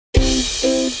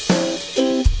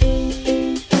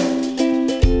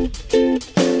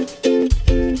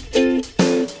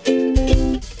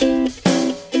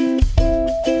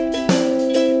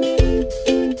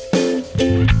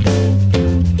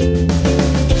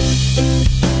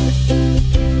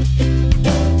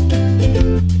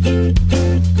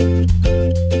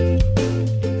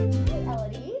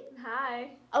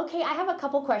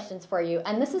questions for you,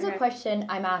 and this is a question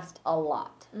I'm asked a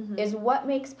lot, is what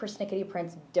makes Persnickety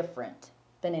prints different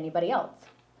than anybody else?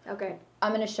 Okay.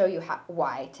 I'm going to show you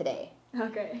why today.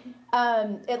 Okay.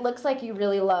 It looks like you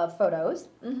really love photos.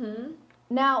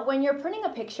 Now, when you're printing a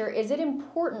picture, is it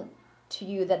important to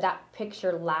you that that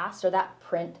picture lasts or that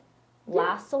print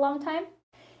lasts a long time?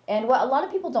 And what a lot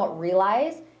of people don't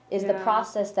realize is the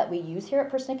process that we use here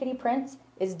at Persnickety Prints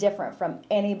is different from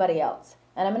anybody else.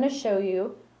 And I'm going to show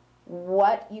you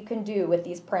what you can do with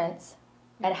these prints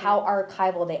and how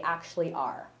archival they actually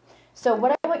are. So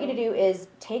what I want you to do is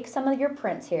take some of your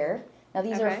prints here. Now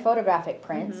these are photographic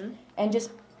prints, and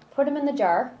just put them in the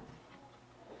jar.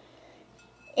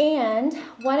 And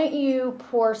why don't you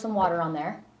pour some water on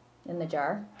there in the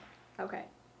jar? Okay.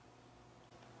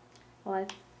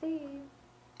 Let's see.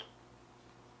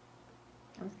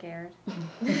 I'm scared.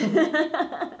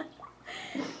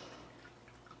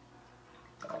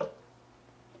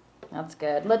 That's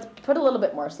good. Let's put a little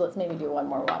bit more, so let's maybe do one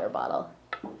more water bottle.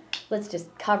 Let's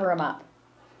just cover them up.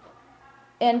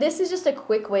 And this is just a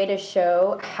quick way to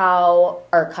show how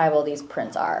archival these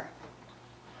prints are.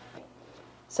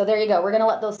 So there you go. We're going to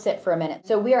let those sit for a minute.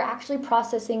 So we are actually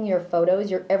processing your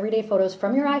photos, your everyday photos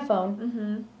from your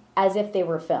iPhone as if they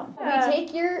were film. We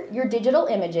take your digital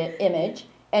image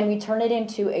and we turn it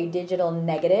into a digital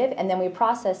negative, and then we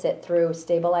process it through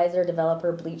Stabilizer,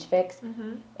 Developer, Bleach Fix.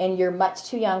 And you're much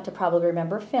too young to probably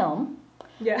remember film.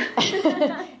 Yeah.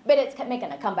 But it's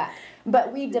making a comeback.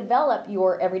 But we develop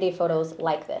your everyday photos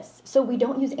like this. So we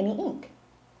don't use any ink.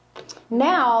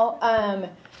 Now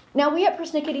we at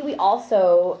Persnickety, we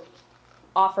also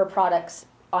offer products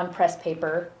on press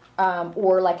paper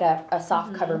or like a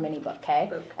soft cover mini book, okay?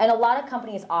 And a lot of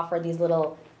companies offer these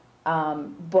little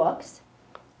books.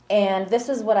 And this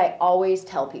is what I always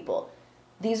tell people.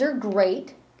 These are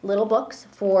great little books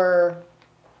for,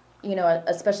 you know,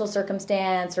 a special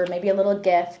circumstance or maybe a little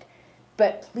gift.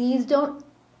 But please don't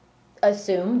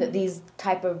assume that these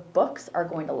type of books are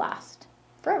going to last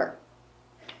forever,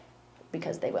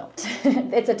 because they won't.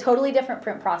 It's a totally different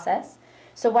print process.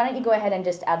 So why don't you go ahead and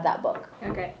just add that book.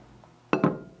 Okay.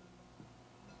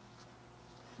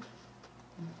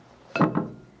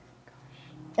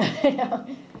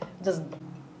 Just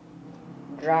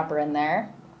drop her in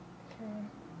there.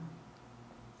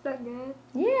 Is that good?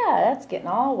 Yeah, that's getting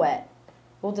all wet.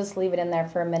 We'll just leave it in there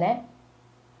for a minute,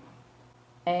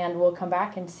 and we'll come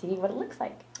back and see what it looks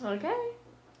like. Okay.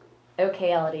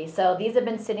 Okay, Elodie, so these have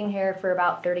been sitting here for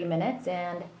about 30 minutes,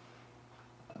 and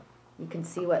you can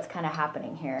see what's kind of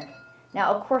happening here.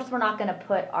 Now, of course, we're not going to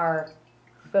put our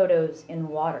photos in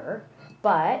water,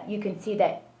 but you can see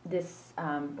that this,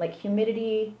 like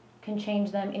humidity can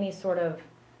change them, any sort of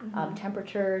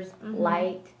temperatures,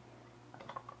 light.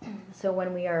 So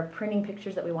when we are printing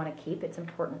pictures that we want to keep, it's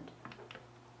important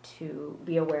to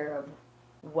be aware of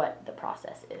what the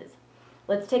process is.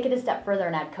 Let's take it a step further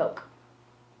and add Coke.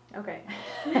 Okay.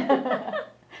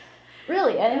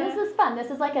 Really, and this is fun.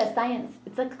 This is like a science,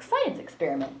 it's a science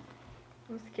experiment.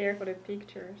 I'm scared for the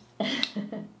pictures.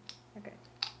 Okay.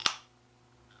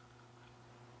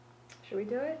 Should we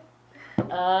do it?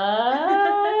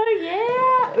 Oh,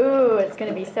 yeah. Ooh, it's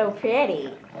going to be so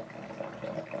pretty.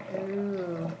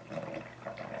 Ooh.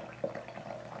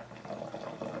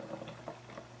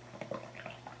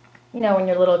 You know, when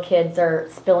your little kids are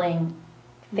spilling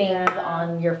things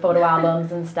on your photo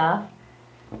albums and stuff.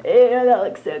 Ew, that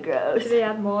looks so gross. Should we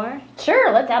add more?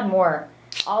 Sure, let's add more.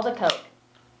 All the Coke.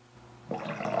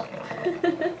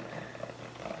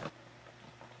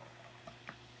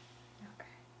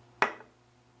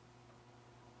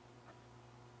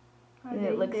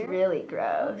 It looks really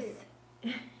gross.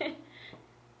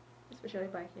 Especially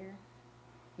by here.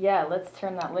 Yeah, let's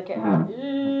turn that. Look at how.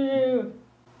 Ew.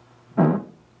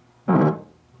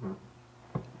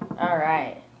 All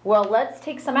right. Well, let's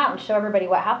take some out and show everybody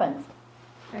what happens.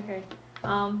 Okay.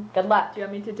 Good luck. Do you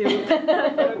want me to do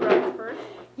photographs first?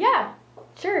 Yeah,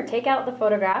 sure. Take out the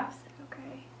photographs.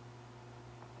 Okay.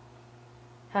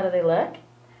 How do they look?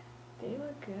 They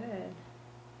look good.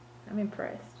 I'm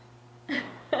impressed.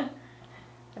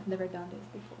 I've never done this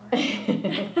before.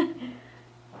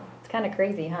 It's kind of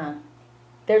crazy, huh?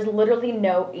 There's literally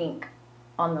no ink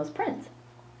on those prints.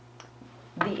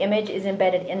 The image is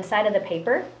embedded inside of the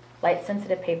paper,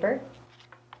 light-sensitive paper.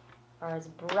 Are as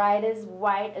bright as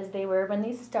white as they were when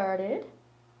these started.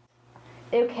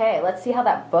 Okay, let's see how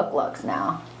that book looks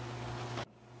now.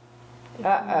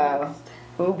 Uh-oh.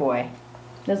 Oh boy.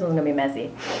 This one's gonna be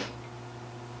messy.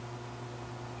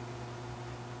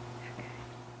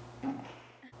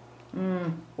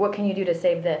 What can you do to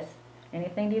save this?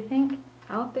 Anything, do you think?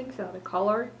 I don't think so. The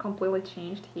color completely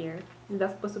changed here. Is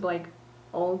that supposed to be like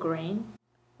all green?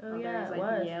 Oh yeah, there's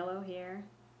like yellow here.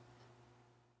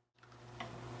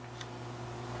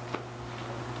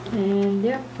 And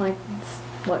yeah, like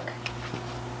look.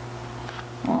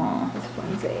 Aww. It's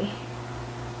flimsy.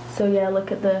 So yeah,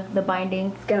 look at the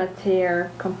binding. It's gonna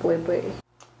tear completely.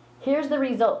 Here's the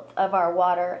results of our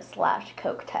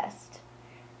water/Coke test.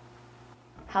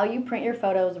 How you print your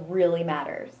photos really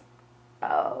matters.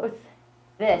 Oh,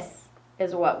 this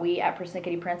is what we at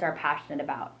Persnickety Prints are passionate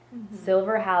about.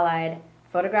 Silver halide,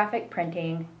 photographic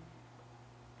printing.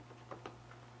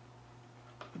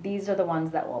 These are the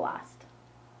ones that will last.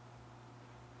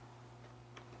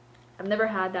 I've never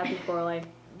had that before, like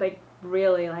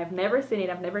really, I've never seen it,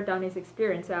 I've never done this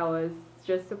experience. I was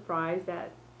just surprised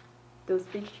that those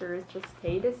pictures just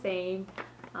stay the same.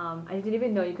 I didn't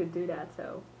even know you could do that,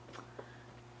 so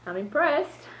I'm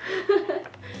impressed.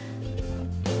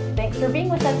 Thanks for being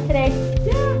with us today.